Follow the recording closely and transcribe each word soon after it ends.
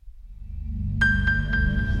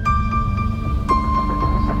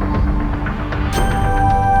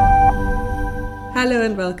Hello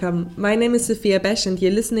and welcome. My name is Sophia Besch and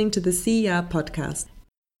you're listening to the CER podcast.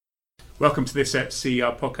 Welcome to this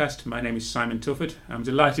CER podcast. My name is Simon Tilford. I'm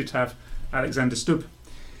delighted to have Alexander Stubb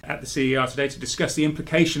at the CER today to discuss the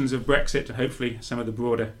implications of Brexit and hopefully some of the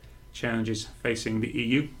broader challenges facing the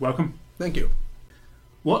EU. Welcome. Thank you.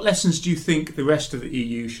 What lessons do you think the rest of the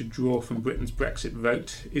EU should draw from Britain's Brexit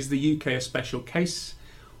vote? Is the UK a special case,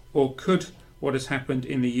 or could what has happened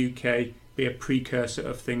in the UK be a precursor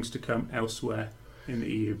of things to come elsewhere in the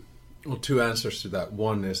EU? Well, two answers to that.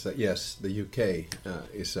 One is that yes, the UK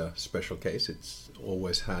is a special case. It's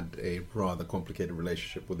always had a rather complicated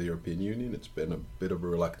relationship with the European Union. It's been a bit of a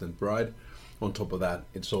reluctant bride. On top of that,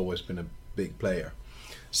 it's always been a big player.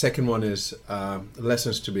 Second one is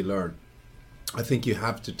lessons to be learned. I think you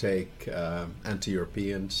have to take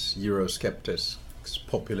anti-Europeans, Eurosceptics,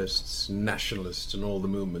 populists, nationalists, and all the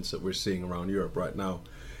movements that we're seeing around Europe right now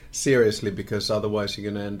seriously, because otherwise you're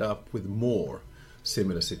going to end up with more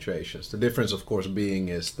similar situations. The difference, of course, being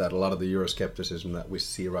is that a lot of the Euroscepticism that we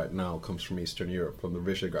see right now comes from Eastern Europe, from the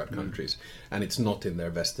Visegrad countries, and it's not in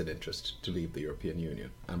their vested interest to leave the European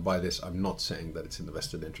Union. And by this, I'm not saying that it's in the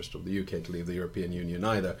vested interest of the UK to leave the European Union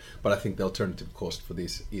either, but I think the alternative cost for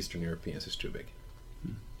these Eastern Europeans is too big.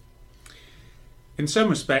 In some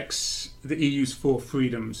respects, the EU's four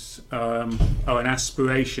freedoms are an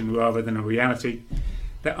aspiration rather than a reality.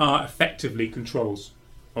 There are effectively controls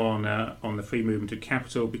on the free movement of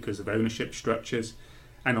capital because of ownership structures,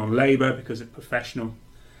 and on labour because of professional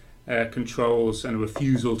controls and a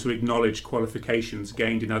refusal to acknowledge qualifications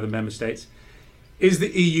gained in other member states. Is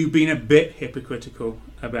the EU being a bit hypocritical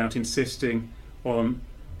about insisting on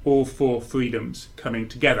all four freedoms coming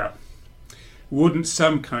together? Wouldn't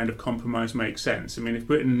some kind of compromise make sense? I mean, if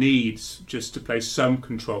Britain needs just to place some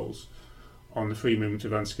controls on the free movement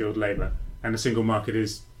of unskilled labour, and the single market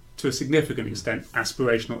is to a significant extent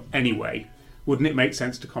aspirational anyway, wouldn't it make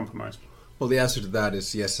sense to compromise? Well, the answer to that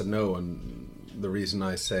is yes and no, and the reason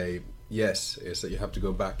I say yes is that you have to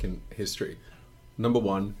go back in history. Number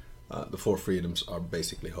one, the four freedoms are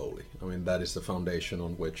basically holy. I mean, that is the foundation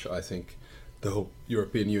on which I think the whole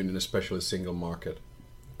European Union, especially the single market,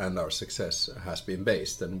 and our success has been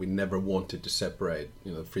based, and we never wanted to separate,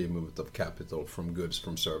 the free movement of capital from goods,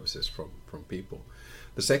 from services, from people.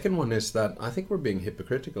 The second one is that I think we're being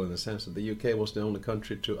hypocritical in the sense that the UK was the only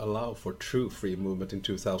country to allow for true free movement in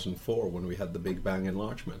 2004 when we had the Big Bang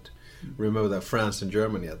enlargement. Remember that France and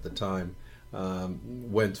Germany at the time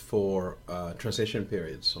went for transition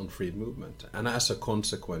periods on free movement, and as a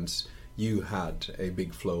consequence you had a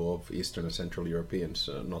big flow of Eastern and Central Europeans,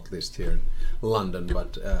 not least here in London,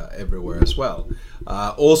 but everywhere as well.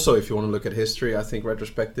 Also, if you want to look at history, I think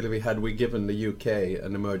retrospectively, had we given the UK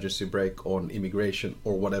an emergency brake on immigration,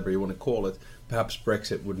 or whatever you want to call it, perhaps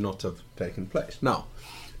Brexit would not have taken place. Now,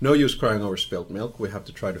 no use crying over spilt milk. We have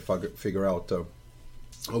to try to figure out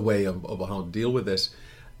a way of how to deal with this.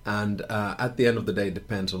 And at the end of the day, it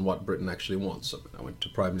depends on what Britain actually wants. I went to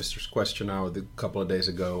Prime Minister's question hour a couple of days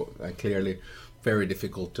ago, and clearly very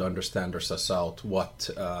difficult to understand or suss out what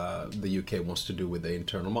the UK wants to do with the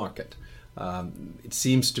internal market. It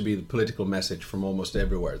seems to be the political message from almost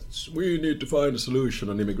everywhere. We need to find a solution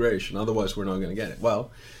on immigration, otherwise we're not going to get it. Well,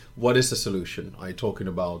 what is the solution? Are you talking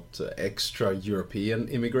about extra European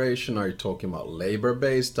immigration? Are you talking about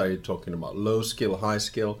labour-based? Are you talking about low-skill,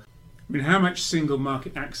 high-skill? I mean, how much single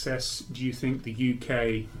market access do you think the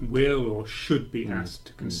UK will or should be asked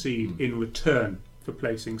to concede in return for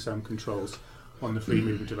placing some controls on the free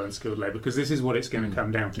movement of unskilled labour? Because this is what it's going to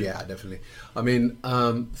come down to. Yeah, definitely. I mean,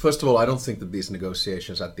 first of all, I don't think that these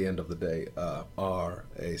negotiations at the end of the day are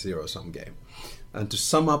a zero-sum game. And to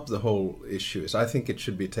sum up the whole issue, I think it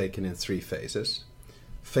should be taken in three phases.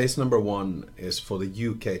 Phase number one is for the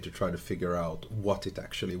UK to try to figure out what it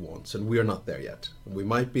actually wants, and we're not there yet. We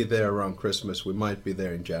might be there around Christmas, we might be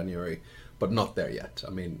there in January, but not there yet.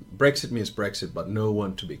 I mean, Brexit means Brexit, but no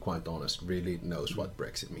one, to be quite honest, really knows what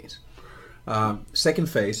Brexit means. Second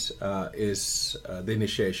phase is the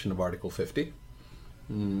initiation of Article 50,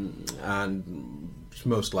 and it's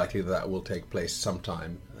most likely that will take place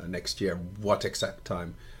sometime next year. What exact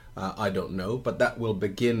time? I don't know, but that will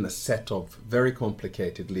begin a set of very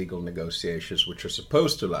complicated legal negotiations which are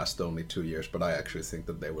supposed to last only 2 years, but I actually think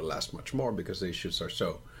that they will last much more because the issues are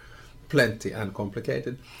so plenty and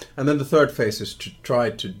complicated. And then the third phase is to try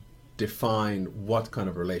to define what kind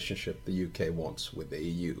of relationship the UK wants with the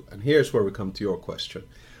EU. And here's where we come to your question.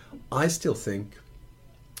 I still think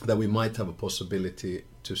that we might have a possibility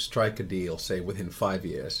to strike a deal, say within 5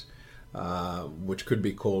 years, which could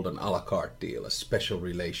be called an a la carte deal, a special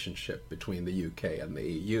relationship between the UK and the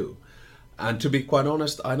EU. And to be quite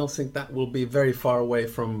honest, I don't think that will be very far away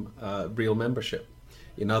from real membership.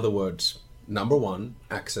 In other words, number one,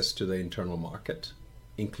 access to the internal market,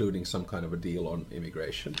 including some kind of a deal on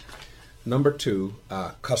immigration. Number two,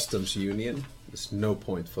 customs union. There's no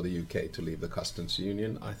point for the UK to leave the customs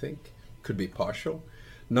union, I think. Could be partial.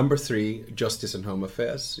 Number three, justice and home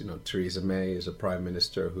affairs. You know, Theresa May is a prime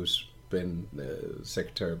minister who's been the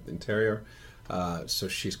Secretary of the Interior. So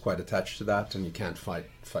she's quite attached to that, and you can't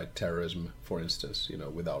fight terrorism, for instance, you know,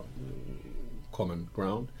 without common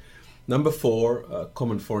ground. Number four,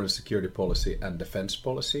 common foreign security policy and defence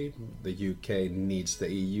policy. The UK needs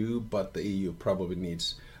the EU, but the EU probably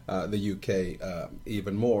needs the UK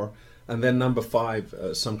even more. And then number five,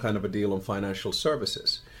 some kind of a deal on financial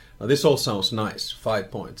services. Now, this all sounds nice,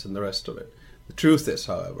 5 points and the rest of it. The truth is,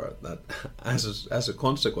 however, that as a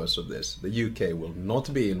consequence of this, the UK will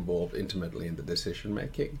not be involved intimately in the decision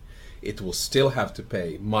making. It will still have to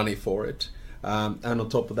pay money for it. And on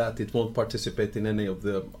top of that, it won't participate in any of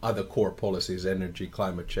the other core policies, energy,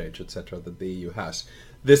 climate change, etc., that the EU has.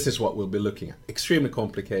 This is what we'll be looking at. Extremely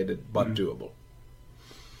complicated, but doable.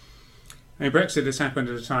 I mean, Brexit has happened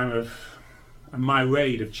at a time of a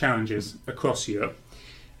myriad of challenges across Europe.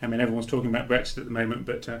 I mean, everyone's talking about Brexit at the moment,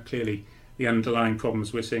 but clearly the underlying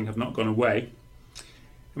problems we're seeing have not gone away.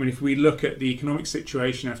 I mean, if we look at the economic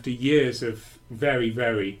situation after years of very,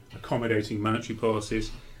 very accommodating monetary policies,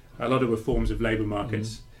 a lot of reforms of labour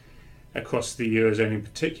markets across the Eurozone in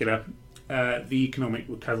particular, the economic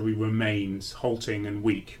recovery remains halting and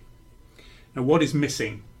weak. Now, what is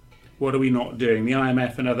missing? What are we not doing? The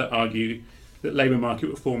IMF and others argue that labour market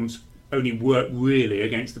reforms only work really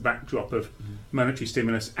against the backdrop of monetary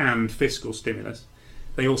stimulus and fiscal stimulus.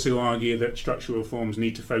 They also argue that structural reforms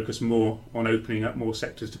need to focus more on opening up more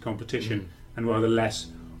sectors to competition and rather less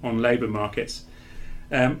on labour markets.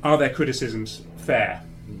 Are their criticisms fair?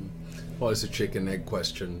 Well, it's a chicken-egg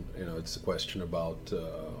question. You know, it's a question about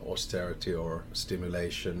austerity or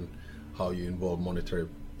stimulation, how you involve monetary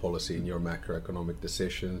policy in your macroeconomic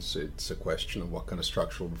decisions. It's a question of what kind of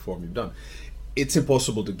structural reform you've done. It's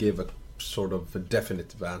impossible to give a sort of a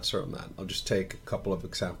definitive answer on that. I'll just take a couple of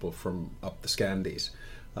examples from up the Scandies.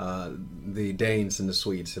 The Danes and the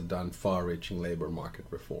Swedes have done far-reaching labour market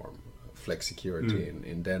reform, flexicurity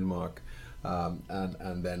in Denmark,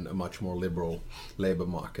 and then a much more liberal labour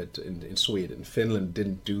market in Sweden. Finland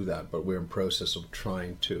didn't do that, but we're in process of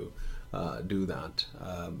trying to do that.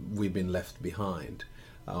 We've been left behind.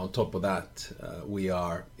 On top of that, we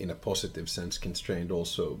are, in a positive sense, constrained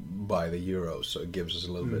also by the euro, so it gives us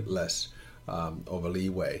a little bit less of a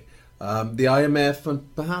leeway. The IMF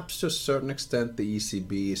and perhaps to a certain extent the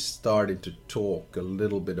ECB is starting to talk a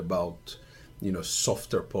little bit about, you know,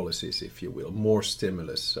 softer policies, if you will, more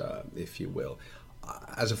stimulus, if you will.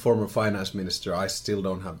 As a former finance minister, I still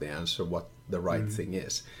don't have the answer what the right thing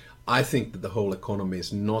is. I think that the whole economy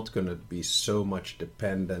is not going to be so much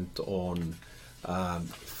dependent on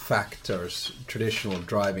factors, traditional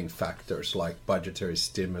driving factors like budgetary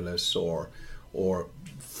stimulus or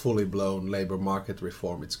fully blown labor market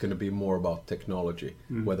reform. It's going to be more about technology,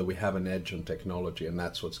 whether we have an edge on technology, and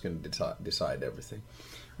that's what's going to decide everything.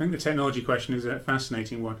 I think the technology question is a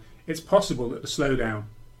fascinating one. It's possible that the slowdown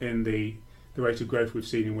in the rate of growth we've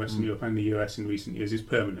seen in Western Europe and the US in recent years is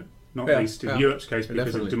permanent, not least in Europe's case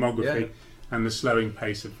because of demography and the slowing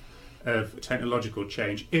pace of technological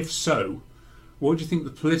change. If so, what do you think the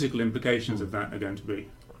political implications of that are going to be?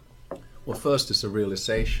 Well, first is a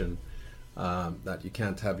realization that you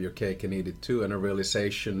can't have your cake and eat it too, and a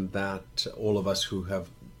realization that all of us who have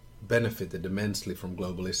benefited immensely from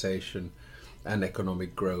globalization and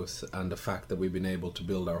economic growth and the fact that we've been able to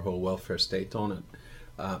build our whole welfare state on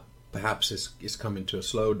it, perhaps is coming to a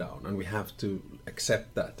slowdown, and we have to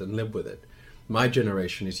accept that and live with it. My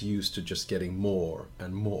generation is used to just getting more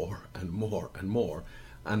and more and more and more,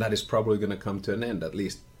 and that is probably going to come to an end, at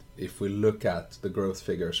least if we look at the growth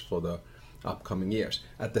figures for the upcoming years.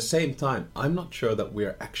 At the same time, I'm not sure that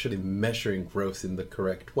we're actually measuring growth in the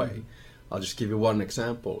correct way. I'll just give you one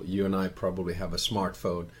example. You and I probably have a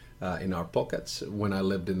smartphone in our pockets. When I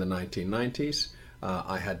lived in the 1990s,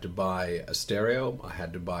 I had to buy a stereo, I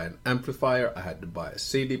had to buy an amplifier, I had to buy a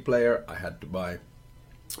CD player, I had to buy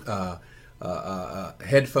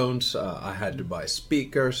headphones, I had to buy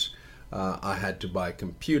speakers, I had to buy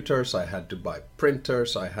computers, I had to buy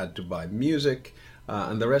printers, I had to buy music,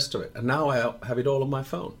 and the rest of it. And now I have it all on my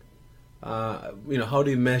phone. How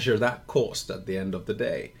do you measure that cost at the end of the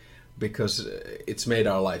day? Because it's made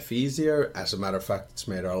our life easier. As a matter of fact, it's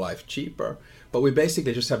made our life cheaper. But we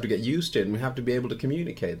basically just have to get used to it, and we have to be able to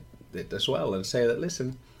communicate it as well and say that,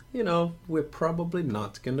 listen, we're probably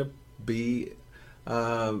not going to be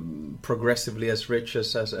progressively as rich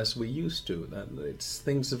as we used to. That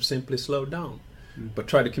things have simply slowed down. But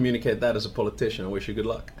try to communicate that as a politician. I wish you good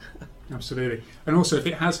luck. Absolutely. And also, if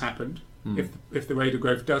it has happened, if the rate of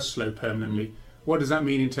growth does slow permanently, what does that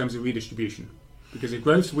mean in terms of redistribution? Because if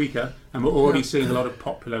growth's weaker, and we're already seeing a lot of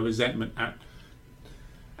popular resentment at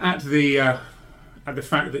the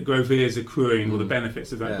fact that growth is accruing, or the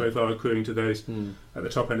benefits of that growth are accruing to those at the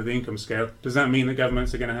top end of the income scale, does that mean that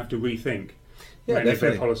governments are going to have to rethink many of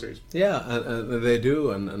their policies? Yeah, and they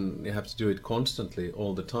do, and you have to do it constantly,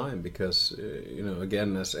 all the time, because,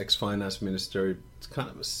 again, as ex-finance minister, it's kind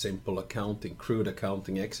of a simple crude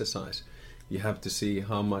accounting exercise. You have to see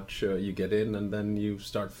how much you get in, and then you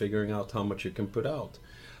start figuring out how much you can put out.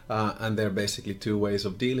 And there are basically two ways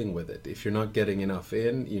of dealing with it. If you're not getting enough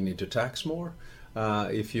in, you need to tax more.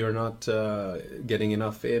 If you're not getting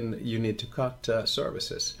enough in, you need to cut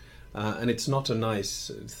services. And it's not a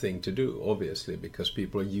nice thing to do, obviously, because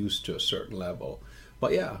people are used to a certain level.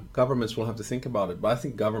 But yeah, governments will have to think about it. But I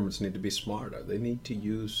think governments need to be smarter. They need to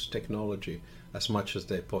use technology as much as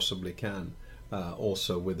they possibly can,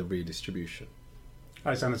 also with the redistribution.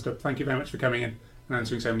 Alexander Stubb, thank you very much for coming in and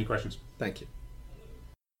answering so many questions. Thank you.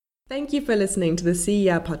 Thank you for listening to the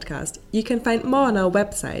CER podcast. You can find more on our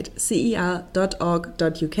website,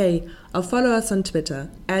 cer.org.uk, or follow us on Twitter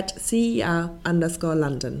 @CER_London.